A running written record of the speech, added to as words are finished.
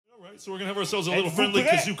All right, so we're going to have ourselves a little friendly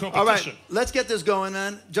kazoo competition. All right, let's get this going,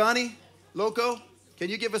 man. Johnny, Loco, can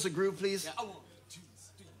you give us a groove, please? Yeah, 1, 2,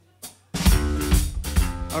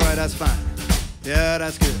 3. All right, that's fine. Yeah,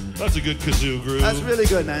 that's good. That's a good kazoo groove. That's really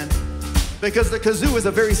good, man. Because the kazoo is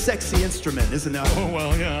a very sexy instrument, isn't it? Oh,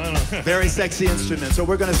 well, yeah, I don't know. Very sexy instrument. So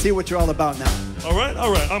we're going to see what you're all about now. All right,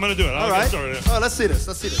 I'm going to do it. All right. Oh, let's see this.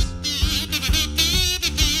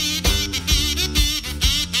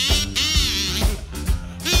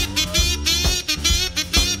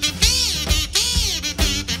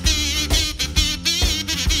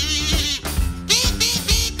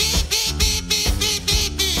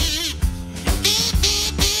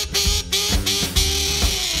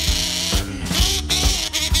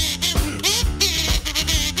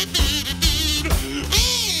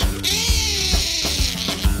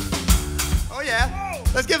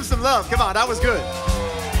 Let's give him some love. Come on, that was good.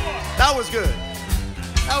 That was good.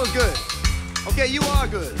 That was good. Okay, you are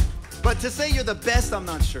good. But to say you're the best, I'm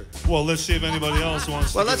not sure. Well, let's see if anybody else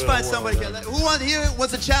wants to. Well, let's find somebody. Who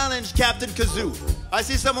wants to challenge Captain Kazoo? I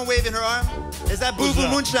see someone waving her arm. Is that Boo Boo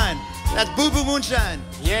Moonshine? That's Boo Boo Moonshine.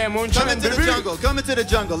 Yeah, Moonshine. Come into the jungle. Come into the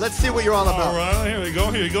jungle. Let's see what you're all about. All right, here we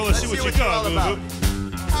go. Let's see what you got, Boo Boo.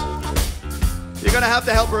 You're going to have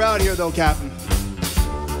to help her out here, though, Captain.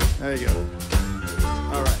 There you go.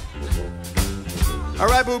 All right. All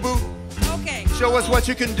right, Boo Boo. Okay. Show us what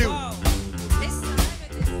you can do. Whoa. This time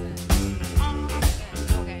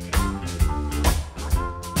Okay.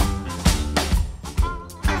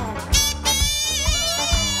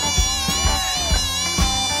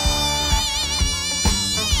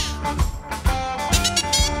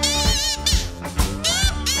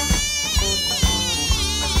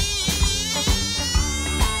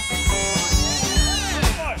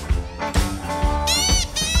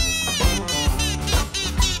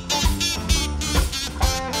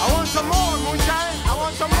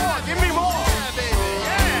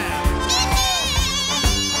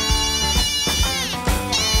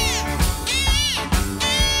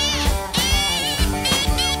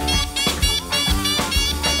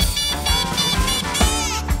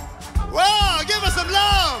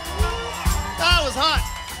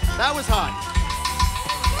 That was hot.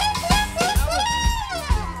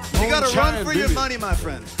 You gotta run for your money, my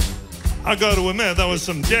friend. I gotta admit, that was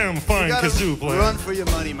some damn fine kazoo playing. Run for your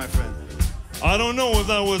money, my friend. I don't know if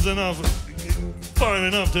that was fine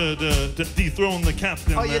enough to dethrone the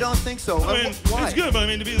captain. Oh, you don't think so? I mean, why? it's good, but I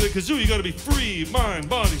mean, to be the kazoo, you gotta be free, mind,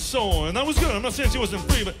 body, soul, and that was good. I'm not saying she wasn't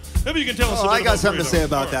free, but maybe you can tell us a bit I got about something to say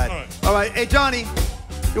about that. All right, hey, Johnny,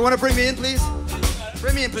 you wanna bring me in, please?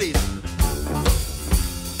 Bring me in, please.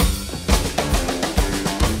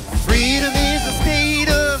 Freedom is a state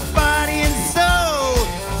of body and soul.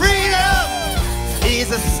 Freedom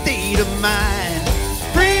is a state of mind.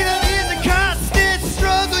 Freedom is a constant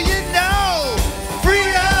struggle, you know.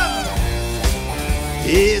 Freedom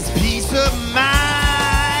is peace of mind.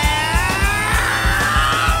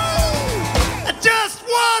 I just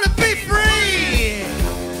want to be free.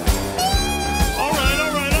 All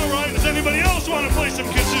right. Does anybody else want to play some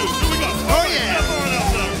kazoo? Here we go. Oh, yeah.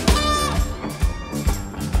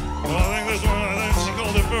 Well, I think this one, she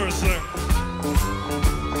called it first there.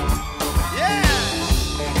 Yeah!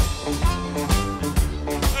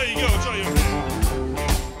 There you go, try your hand.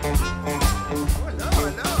 Oh,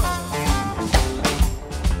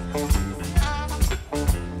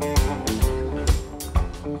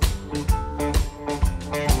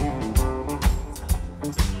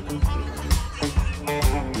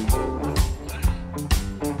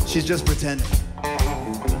 no. She's just pretending.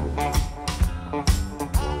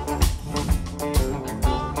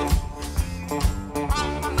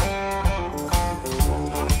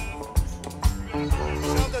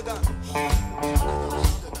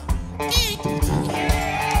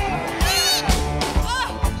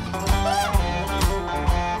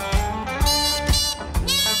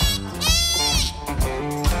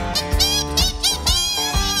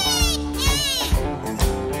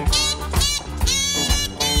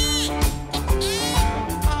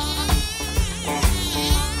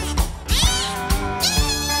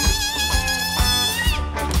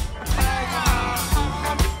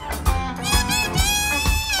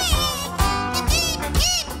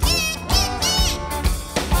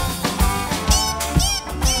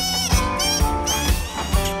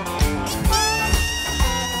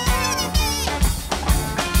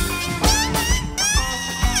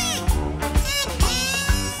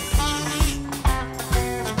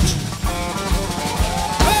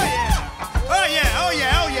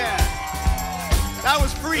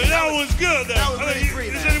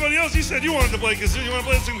 You wanted to play kazoo. You want to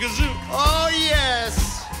play some kazoo? Oh,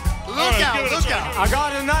 yes. Look out, look out. I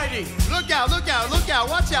got a 90. Look out, look out, look out.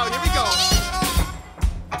 Watch out. Here we go.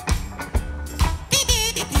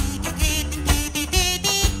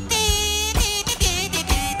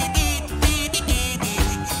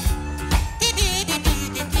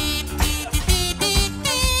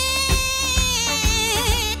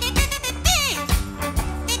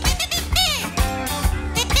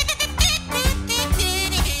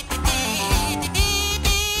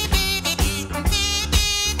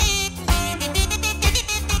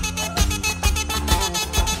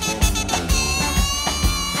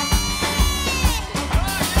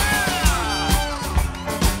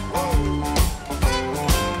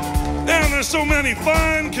 So many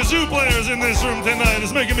fine kazoo players in this room tonight.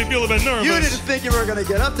 It's making me feel a bit nervous. You didn't think you were going to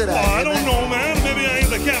get up to that. I don't know, man. Maybe I ain't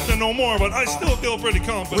the captain no more, but I still feel pretty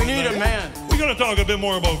confident. We need a man. We're going to talk a bit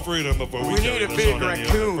more about freedom before we need a big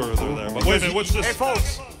raccoon. further there. But wait a minute, what's this? Hey,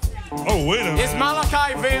 folks. Oh, wait a minute. It's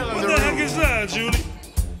Malachi Vale in What the the room. heck is that, Julie?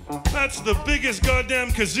 That's the biggest goddamn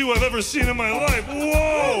kazoo I've ever seen in my life.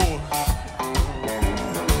 Whoa!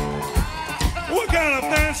 What kind of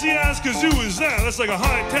fancy-ass kazoo is that? That's like a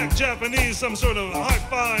high-tech Japanese, some sort of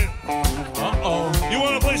hi-fi. Uh-oh. You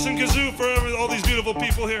want to play some kazoo for all these beautiful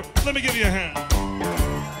people here? Let me give you a hand.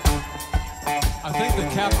 I think the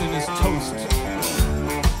captain is toast.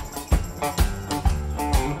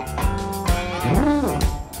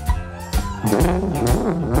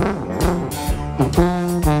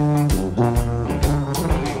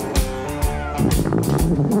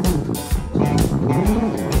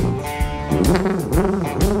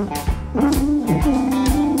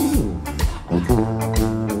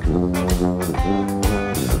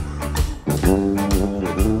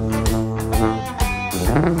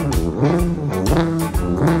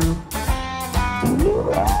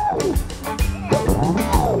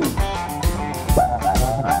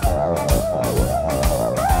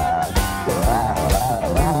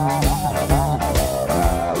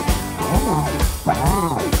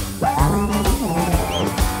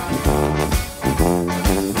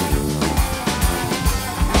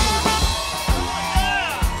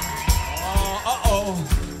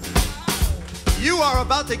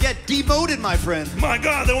 To get demoted, my friend. My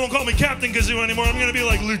God, they won't call me Captain Kazoo anymore. I'm gonna be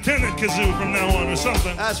like Lieutenant Kazoo from now on or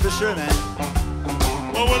something. That's for sure, man.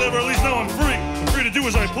 Well, whatever, at least now I'm free. I'm free to do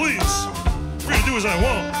as I please. Free to do as I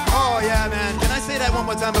want. Oh, yeah, man. Can I say that one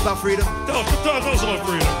more time about freedom? Tell us about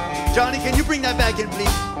freedom. Johnny, can you bring that back in,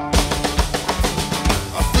 please?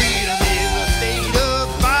 Freedom is a state of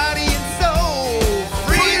body and soul.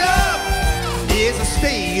 Freedom is a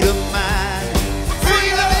state of mind.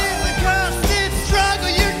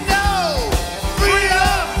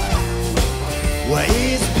 What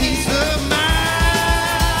is peace of mind?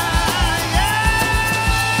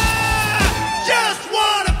 Yeah! Just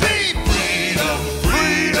wanna be freedom,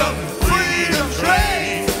 freedom, freedom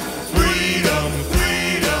train. Freedom,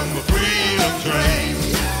 freedom, freedom train.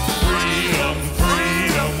 Freedom,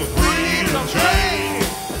 freedom, freedom train.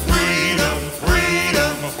 Freedom,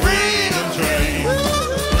 freedom, freedom train.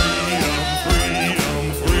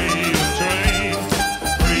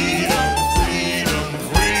 Freedom, freedom,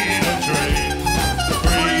 freedom train.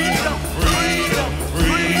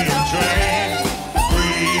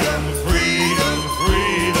 Freedom, freedom, freedom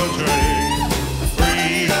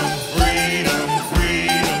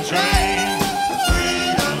train.